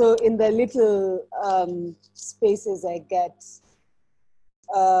 So in the little spaces I get,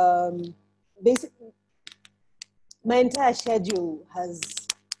 basically, my entire schedule has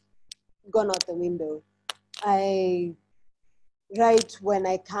gone out the window. I write when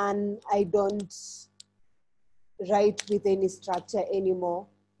I can. I don't write with any structure anymore.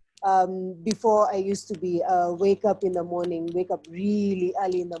 Before, I used to be wake up really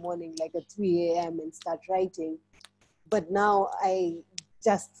early in the morning, like at 3 a.m. and start writing. But now I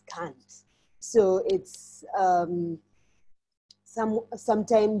just can't. So it's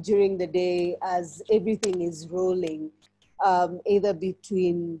sometime during the day as everything is rolling, either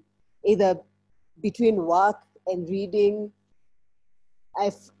between work and reading,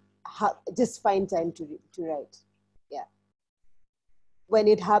 I just find time to write. Yeah. When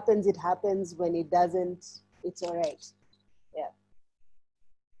it happens, it happens. When it doesn't, it's all right. Yeah.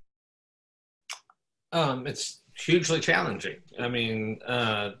 It's hugely challenging. I mean,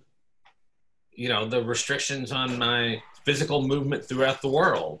 the restrictions on my physical movement throughout the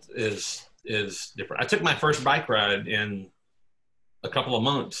world is different. I took my first bike ride in a couple of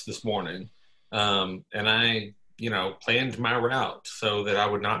months this morning, and I, planned my route so that I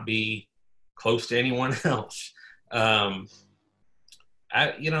would not be close to anyone else. I'm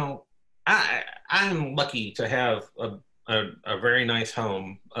lucky to have a very nice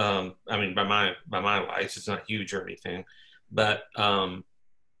home. I mean, by my lights, it's not huge or anything, but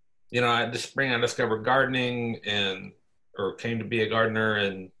this spring I discovered gardening or came to be a gardener,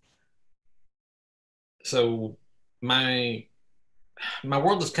 and so my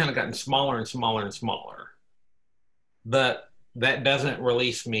world has kind of gotten smaller and smaller and smaller. But that doesn't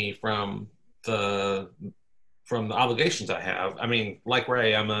release me from the obligations I have. I mean, like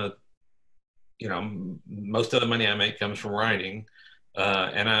Ray, most of the money I make comes from writing,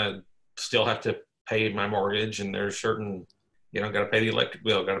 and I still have to pay my mortgage, and there's certain, got to pay the electric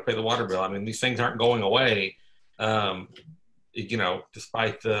bill, got to pay the water bill. I mean, these things aren't going away,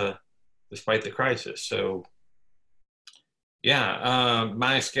 despite the crisis. So, yeah,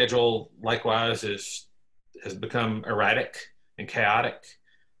 my schedule likewise has become erratic and chaotic,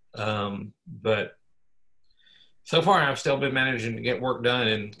 but so far I've still been managing to get work done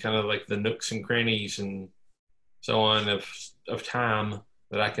in kind of like the nooks and crannies and so on of time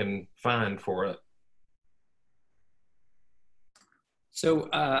that I can find for it. So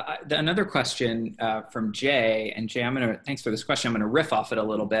another question from Jay, and Jay, thanks for this question. I'm going to riff off it a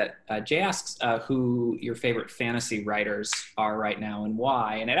little bit. Jay asks who your favorite fantasy writers are right now and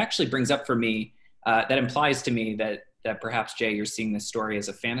why. And it actually brings up for me, that implies to me that perhaps, Jay, you're seeing this story as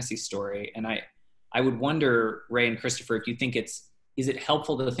a fantasy story. And I would wonder, Ray and Christopher, if you think is it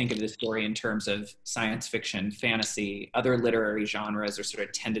helpful to think of this story in terms of science fiction, fantasy, other literary genres, or sort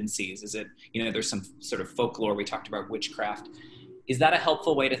of tendencies? Is it, there's some sort of folklore, we talked about witchcraft. Is that a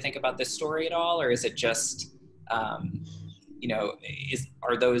helpful way to think about this story at all? Or is it just, are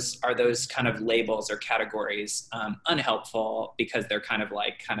those kind of labels or categories unhelpful because they're kind of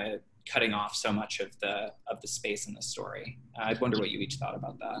cutting off so much of the space in the story? I wonder what you each thought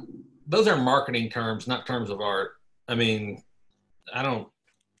about that. Those are marketing terms, not terms of art. I mean, I don't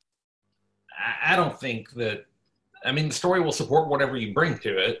think that, the story will support whatever you bring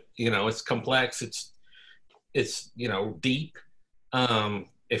to it. It's complex, it's deep.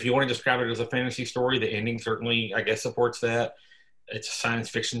 If you want to describe it as a fantasy story, the ending certainly, I guess, supports that. It's a science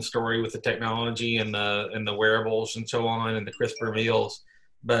fiction story with the technology and the wearables and so on, and the CRISPR meals.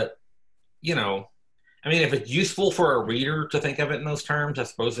 But, if it's useful for a reader to think of it in those terms, I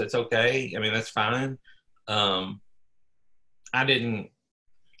suppose that's okay. That's fine.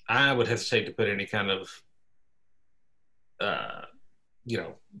 I would hesitate to put any kind of, I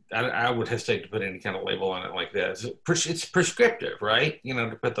would hesitate to put any kind of label on it like that. It's prescriptive, right?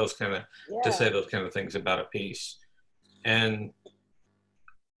 To put those kind of, to say those kind of things about a piece. And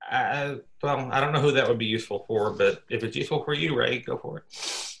I don't know who that would be useful for, but if it's useful for you, Ray, go for it.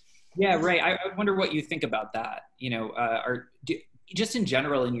 Yeah, Ray, I wonder what you think about that. Just in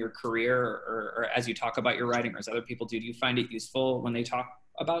general in your career, or as you talk about your writing, or as other people do you find it useful when they talk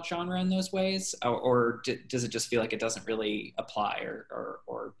about genre in those ways, or does it just feel like it doesn't really apply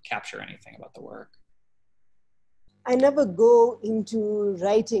or capture anything about the work? I never go into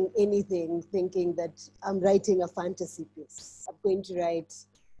writing anything thinking that I'm writing a fantasy piece. I'm going to write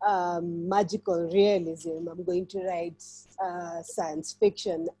magical realism. I'm going to write science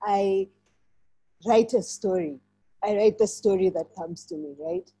fiction. I write a story. I write the story that comes to me,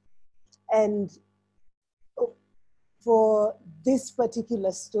 right? And for this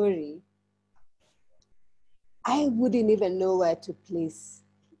particular story, I wouldn't even know where to place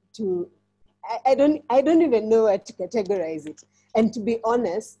I don't even know where to categorize it. And to be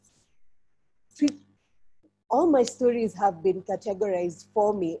honest, all my stories have been categorized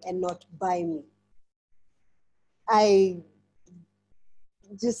for me and not by me. It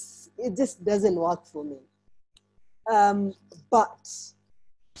just doesn't work for me. But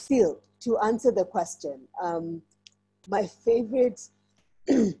still, to answer the question, my favorite,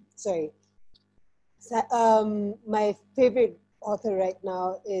 my favorite author right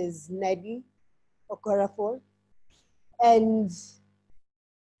now is Nnedi Okorafor, and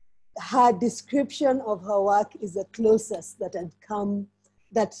her description of her work is the closest that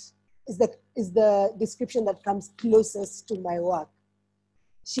is the description that comes closest to my work.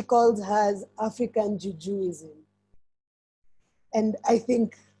 She calls hers African Jujuism. And I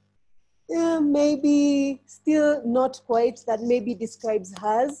think maybe still not quite, that maybe describes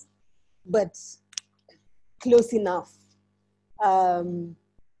hers, but close enough.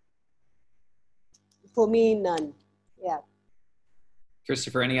 For me, none. Yeah.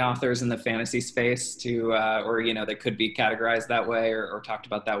 Christopher, any authors in the fantasy space that could be categorized that way or talked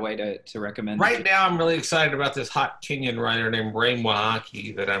about that way to recommend? Right now, I'm really excited about this hot Kenyan writer named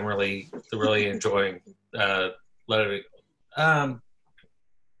Mwihaki that I'm really enjoying. I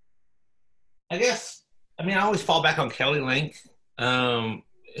always fall back on Kelly Link, who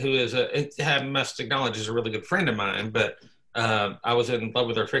is I must acknowledge is a really good friend of mine, but I was in love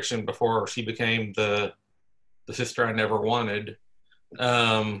with her fiction before she became the sister I never wanted.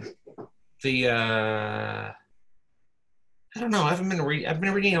 I don't know. I've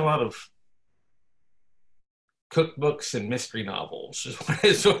been reading a lot of cookbooks and mystery novels.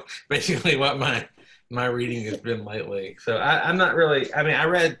 Is basically what my reading has been lately. So I'm not really. I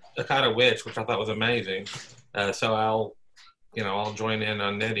read Akata Witch, which I thought was amazing. So I'll join in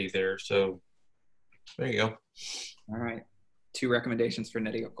on Nnedi there. So there you go. All right. 2 recommendations for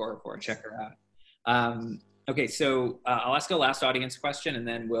Nnedi Okorafor. Check her out. Okay, so I'll ask a last audience question, and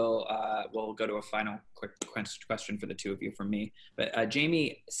then we'll go to a final quick question for the 2 of you from me. But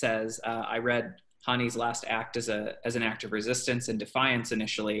Jamie says, I read Hani's last act as an act of resistance and defiance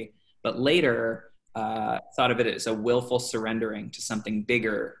initially, but later thought of it as a willful surrendering to something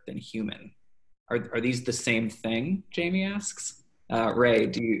bigger than human. Are these the same thing? Jamie asks. Ray,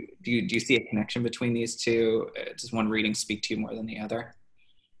 do you see a connection between these two? Does one reading speak to you more than the other?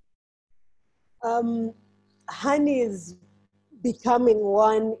 Hani's becoming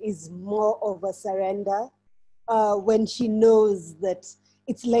one is more of a surrender when she knows that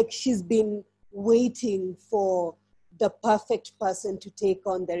it's like she's been waiting for the perfect person to take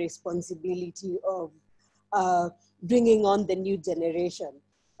on the responsibility of bringing on the new generation.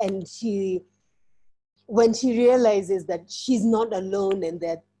 And when she realizes that she's not alone and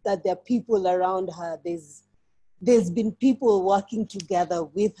that there are people around her, there's been people working together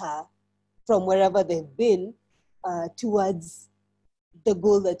with her from wherever they've been towards the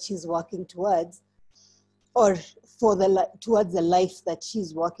goal that she's working towards, or towards the life that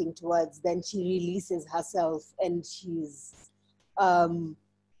she's working towards, then she releases herself and she's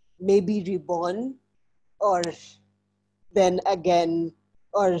maybe reborn, or then again,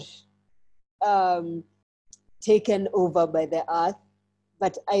 or taken over by the earth.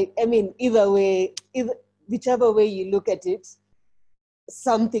 But I mean, either way, whichever way you look at it,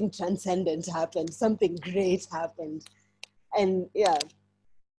 something transcendent happened, something great happened. And yeah,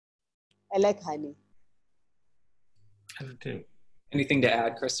 I like Hani. I do too. Anything to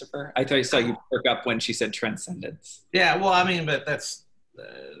add, Christopher? I thought I saw you perk up when she said transcendence. Yeah, well, but that's,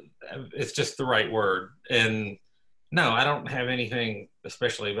 it's just the right word. And No, I don't have anything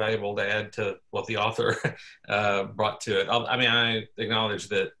especially valuable to add to what the author brought to it. I mean, I acknowledge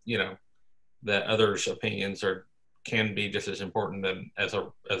that, you know, that others' opinions can be just as important as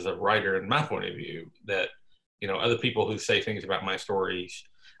a writer, in my point of view, that, you know, other people who say things about my stories.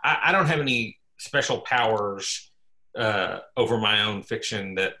 I don't have any special powers over my own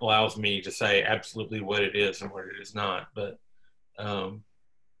fiction that allows me to say absolutely what it is and what it is not. But,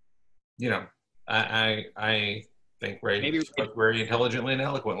 you know, I think Ray spoke very intelligently and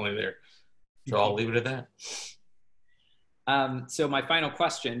eloquently there. So I'll leave it at that. So my final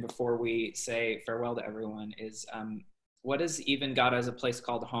question before we say farewell to everyone is, what does Even God as a Place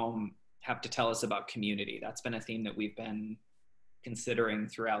Called Home have to tell us about community? That's been a theme that we've been considering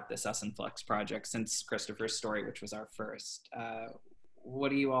throughout this Us and Flux project since Christopher's story, which was our first. What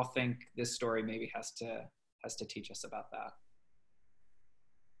do you all think this story maybe has to teach us about that?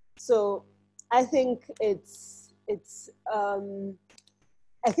 So I think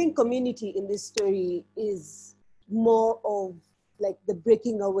I think community in this story is more of like the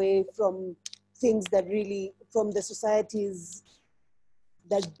breaking away from things that really, from the societies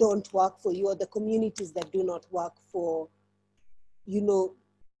that don't work for you, or the communities that do not work for, you know,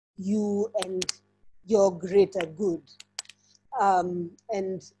 you and your greater good.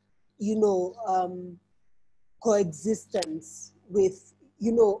 And, you know, coexistence with,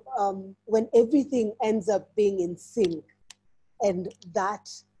 you know, when everything ends up being in sync, and that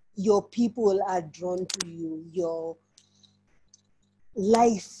your people are drawn to you, your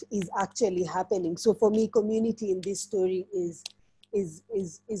life is actually happening. So for me, community in this story is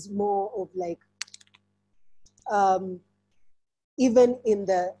more of like, even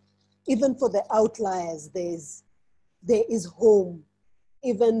for the outliers, there is home,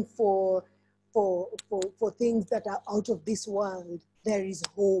 even for things that are out of this world, there is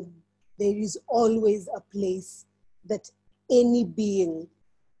home. There is always a place that any being,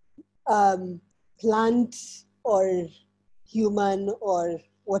 plant or human or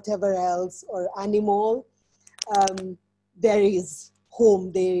whatever else, or animal, there is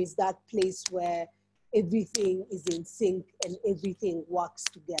home. There is that place where everything is in sync and everything works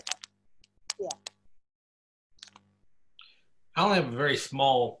together. Yeah. I only have a very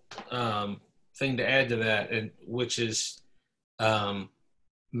small thing to add to that, and which is my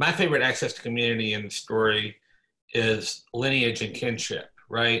favorite access to community in the story is lineage and kinship,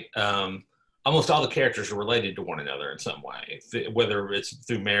 right? Almost all the characters are related to one another in some way, whether it's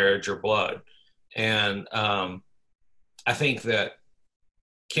through marriage or blood. And I think that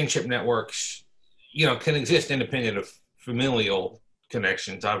kinship networks, you know, can exist independent of familial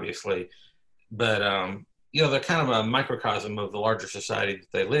connections, obviously, but you know, they're kind of a microcosm of the larger society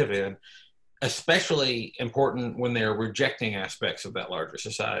that they live in, especially important when they're rejecting aspects of that larger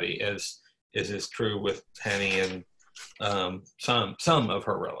society, as is true with Penny and some of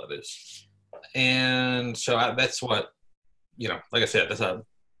her relatives. And so that's what, you know, like I said, that's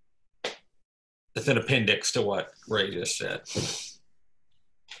an appendix to what Ray just said.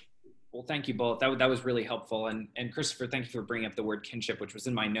 Well, thank you both. That was really helpful. And Christopher, thank you for bringing up the word kinship, which was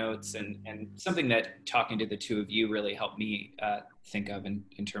in my notes, and something that talking to the two of you really helped me think of in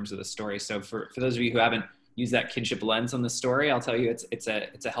terms of the story. So for those of you who haven't used that kinship lens on the story, I'll tell you it's a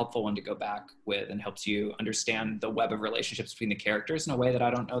helpful one to go back with, and helps you understand the web of relationships between the characters in a way that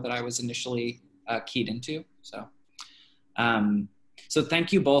I don't know that I was initially keyed into. So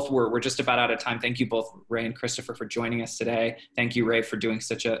thank you both. We're just about out of time. Thank you both, Ray and Christopher, for joining us today. Thank you, Ray, for doing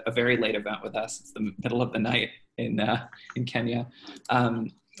such a very late event with us. It's the middle of the night in Kenya. So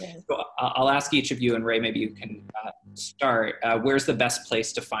I'll ask each of you, and Ray, maybe you can start. Where's the best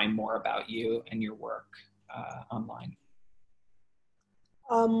place to find more about you and your work online?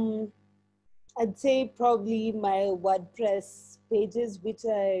 I'd say probably my WordPress pages, which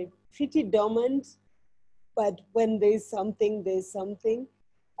are pretty dormant, but when there's something, there's something.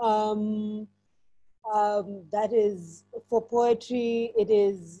 That is, for poetry, it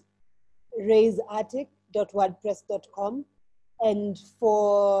is raiseattic.wordpress.com. And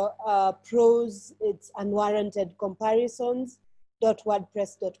for prose, it's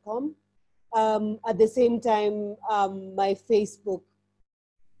unwarrantedcomparisons.wordpress.com. At the same time, my Facebook,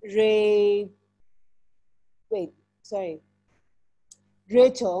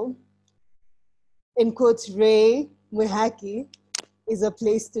 Rachel, in quotes, Ray Mwihaki, is a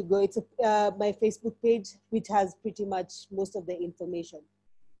place to go. It's my Facebook page, which has pretty much most of the information.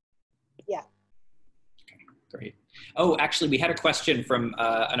 Yeah. Okay, great. Oh, actually, we had a question from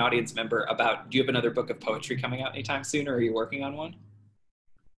an audience member about, do you have another book of poetry coming out anytime soon, or are you working on one?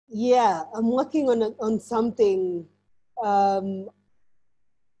 Yeah, I'm working on something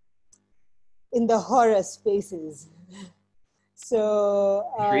in the horror spaces.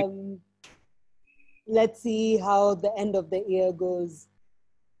 So let's see how the end of the year goes.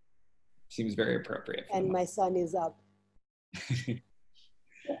 Seems very appropriate. And my son is up.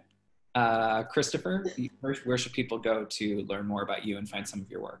 Christopher, where should people go to learn more about you and find some of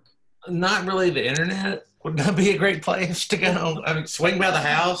your work? Not really the internet. Would that be a great place to go? I mean, swing by the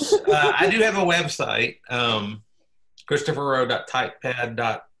house. I do have a website,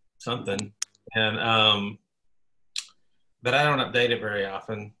 christopherrowe.typepad.something, and but I don't update it very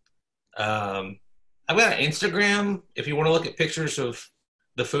often. I've got an Instagram. If you want to look at pictures of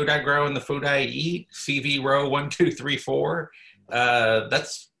the food I grow and the food I eat, CVRowe1234.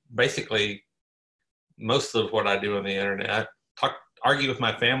 That's basically most of what I do on the internet. Argue with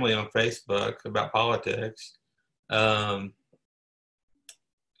my family on Facebook about politics. You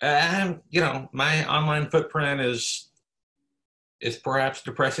know, my online footprint is perhaps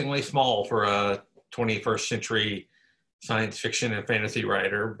depressingly small for a 21st century science fiction and fantasy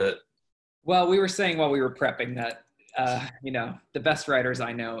writer, but. Well, we were saying while we were prepping that, you know, the best writers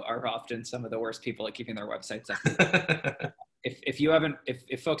I know are often some of the worst people at keeping their websites up.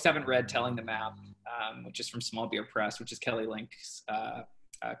 If folks haven't read Telling the Map, which is from Small Beer Press, which is Kelly Link's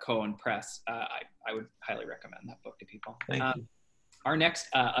co-owned press, I would highly recommend that book to people. Thank you. Our next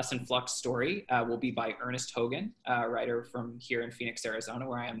Us in Flux story will be by Ernest Hogan, a writer from here in Phoenix, Arizona,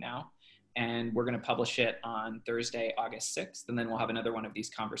 where I am now. And we're going to publish it on Thursday, August 6th. And then we'll have another one of these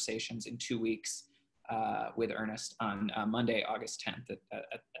conversations in 2 weeks with Ernest on Monday, August 10th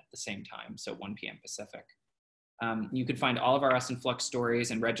at the same time, so 1 p.m. Pacific. You can find all of our Us in Flux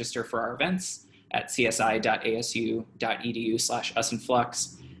stories and register for our events at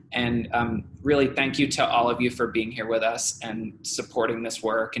csi.asu.edu/usinflux. And really thank you to all of you for being here with us and supporting this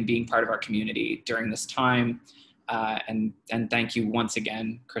work and being part of our community during this time. And thank you once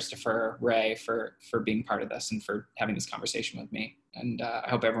again, Christopher, Ray, for being part of this and for having this conversation with me. And I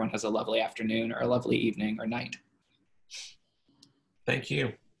hope everyone has a lovely afternoon or a lovely evening or night. Thank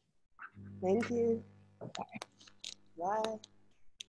you. Thank you. Bye.